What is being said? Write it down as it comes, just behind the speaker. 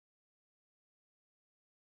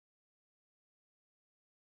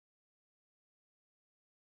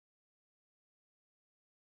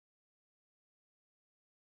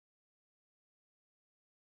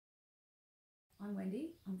I'm Wendy.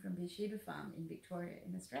 I'm from Beersheba Farm in Victoria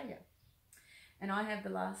in Australia. And I have the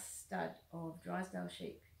last stud of Drysdale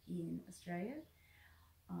sheep in Australia.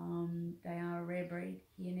 They are a rare breed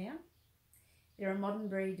here now. They're a modern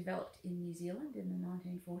breed developed in New Zealand in the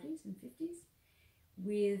 1940s and 50s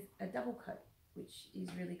with a double coat, which is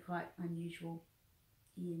really quite unusual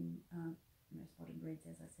in most modern breeds,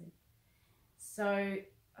 as I said. So,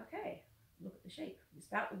 okay, look at the sheep. We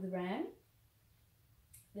start with the ram.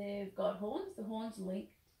 They've got horns. The horns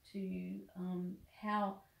linked to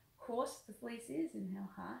how coarse the fleece is and how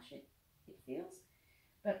harsh it feels.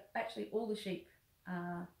 But actually all the sheep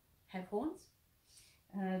have horns.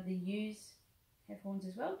 The ewes have horns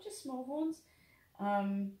as well, just small horns.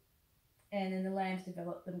 And then the lambs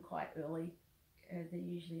develop them quite early. They're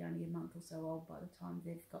usually only a month or so old by the time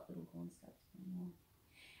they've got little horn stubs going on.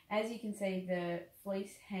 As you can see, the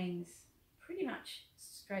fleece hangs pretty much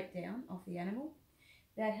straight down off the animal.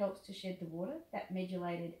 That helps to shed the water. That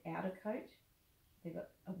medullated outer coat, they've got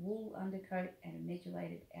a wool undercoat and a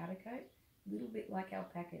medullated outer coat, a little bit like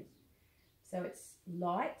alpacas. So it's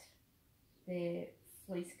light. Their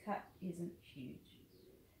fleece cut isn't huge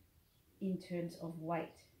in terms of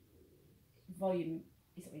weight. Volume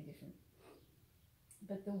is something different.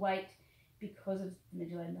 But the weight, because of the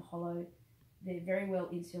medullated and the hollow, they're very well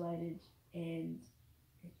insulated and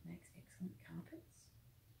it makes excellent carpets.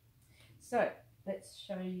 So let's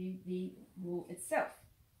show you the wool itself.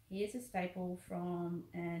 Here's a staple from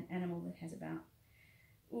an animal that has about,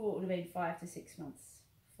 it would have been 5 to 6 months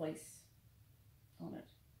fleece on it,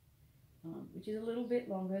 which is a little bit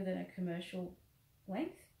longer than a commercial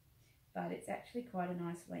length, but it's actually quite a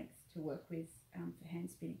nice length to work with for hand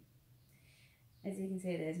spinning. As you can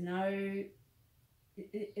see, there's no,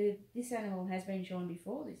 this animal has been shorn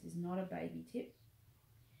before. This is not a baby tip,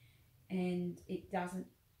 and it doesn't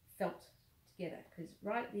felt together because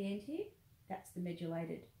right at the end here, that's the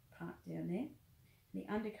medullated part down there.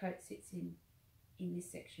 The undercoat sits in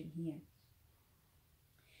this section here.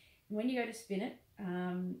 When you go to spin it,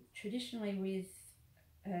 traditionally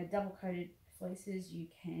with double-coated fleeces, you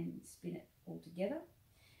can spin it all together,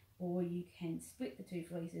 or you can split the two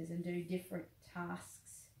fleeces and do different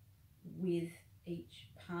tasks with each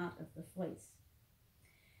part of the fleece.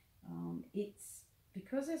 It's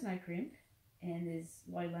because there's no crimp and there's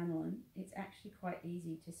low lanolin, it's actually quite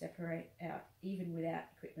easy to separate out even without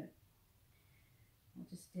equipment. I'll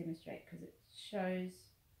just demonstrate because it shows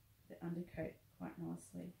the undercoat quite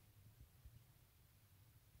nicely.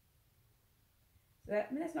 So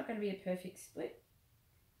that's not going to be a perfect split,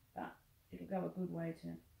 but it'll go a good way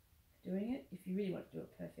to doing it. If you really want to do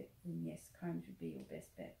it perfect, then yes, combs would be your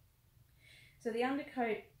best bet. So the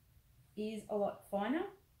undercoat is a lot finer.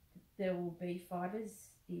 There will be fibres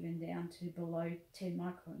even down to below 10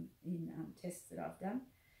 micron in tests that I've done,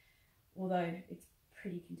 although it's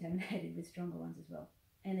pretty contaminated with stronger ones as well.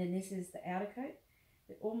 And then this is the outer coat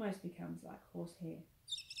that almost becomes like horsehair.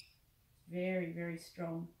 Very, very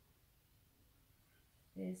strong.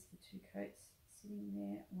 There's the two coats sitting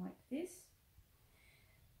there like this.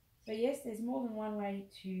 So yes, there's more than one way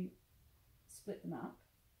to split them up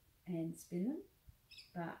and spin them,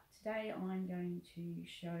 but today I'm going to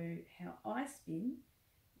show how I spin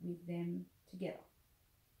with them together.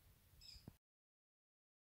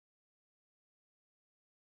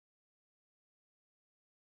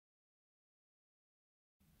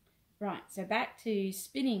 Right, so back to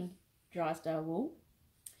spinning Drysdale wool.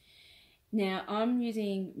 Now I'm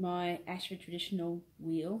using my Ashford Traditional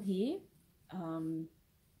wheel here.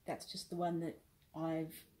 That's just the one that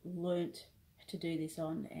I've learnt to do this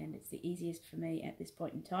on, and it's the easiest for me at this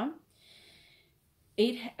point in time.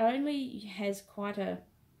 It only has quite a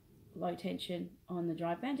low tension on the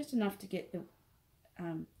drive band, just enough to get the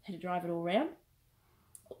to drive it all around.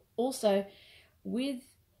 Also, with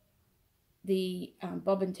the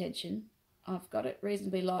bobbin tension, I've got it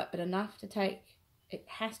reasonably light, but enough to take, it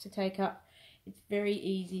has to take up. It's very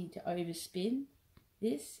easy to overspin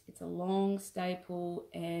this. It's a long staple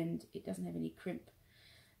and it doesn't have any crimp,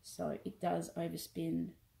 so it does overspin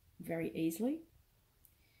very easily.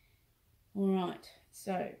 Alright,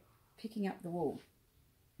 so picking up the wool.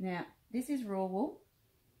 Now this is raw wool,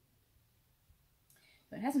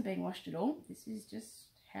 so it hasn't been washed at all. This is just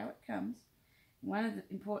how it comes. One of the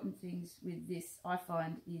important things with this, I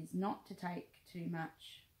find, is not to take too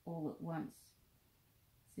much all at once,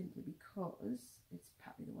 simply because it's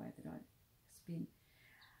partly the way that I spin.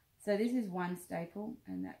 So this is one staple,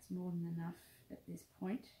 and that's more than enough at this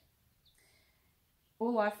point.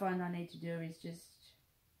 All I find I need to do is just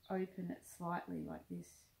open it slightly like this,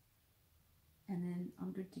 and then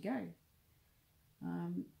I'm good to go.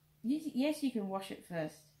 Yes, you can wash it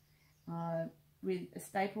first. with a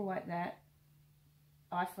staple like that,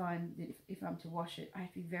 I find that if I'm to wash it, I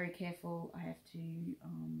have to be very careful. I have to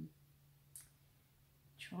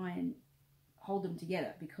try and hold them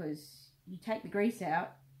together, because you take the grease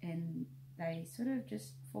out and they sort of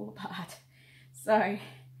just fall apart. So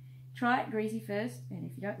try it greasy first, and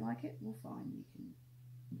if you don't like it, well, fine, you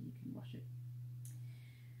can wash it.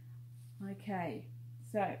 Okay,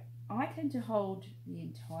 so I tend to hold the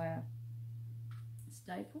entire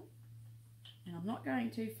staple, and I'm not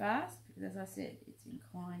going too fast because, as I said, it's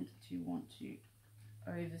inclined to want to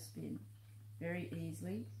overspin very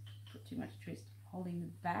easily. Put too much twist. Holding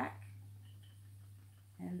the back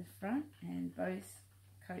and the front, and both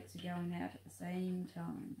coats are going out at the same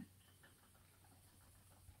time.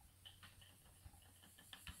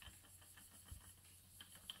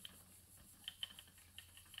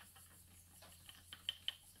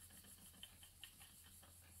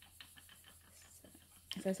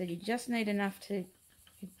 As I said, you just need enough to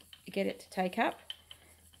get it to take up.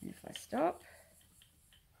 And if I stop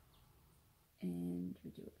and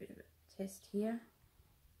we do a bit of a test here,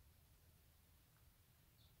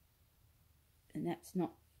 and that's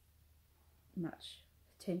not much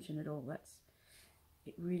tension at all.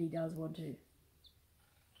 It really does want to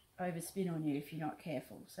overspin on you if you're not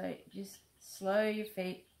careful. So just slow your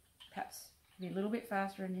feet, perhaps be a little bit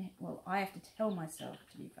faster in your, well, I have to tell myself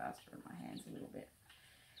to be faster in my hands a little bit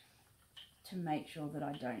to make sure that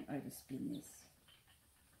I don't overspin this.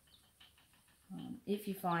 If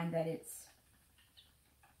you find that it's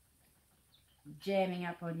jamming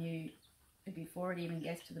up on you before it even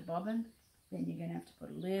gets to the bobbin, then you're going to have to put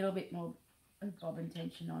a little bit more of bobbin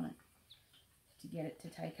tension on it to get it to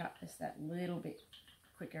take up just that little bit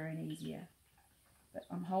quicker and easier. But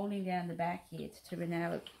I'm holding down the back here to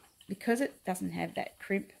enable it, because it doesn't have that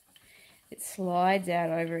crimp. It slides out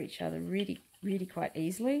over each other really, really quite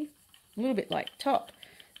easily. A little bit like top,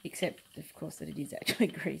 except of course that it is actually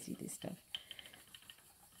greasy, this stuff.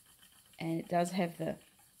 And it does have the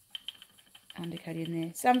undercut in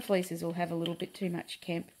there. Some fleeces will have a little bit too much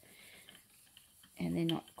kemp, and they're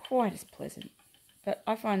not quite as pleasant. But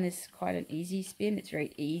I find this quite an easy spin. It's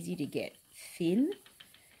very easy to get thin,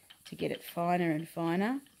 to get it finer and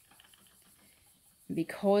finer.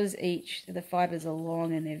 Because each of the fibres are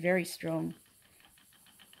long and they're very strong,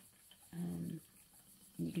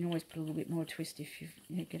 you can always put a little bit more twist if you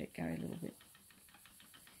get it go a little bit.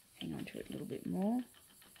 Hang on to it a little bit more.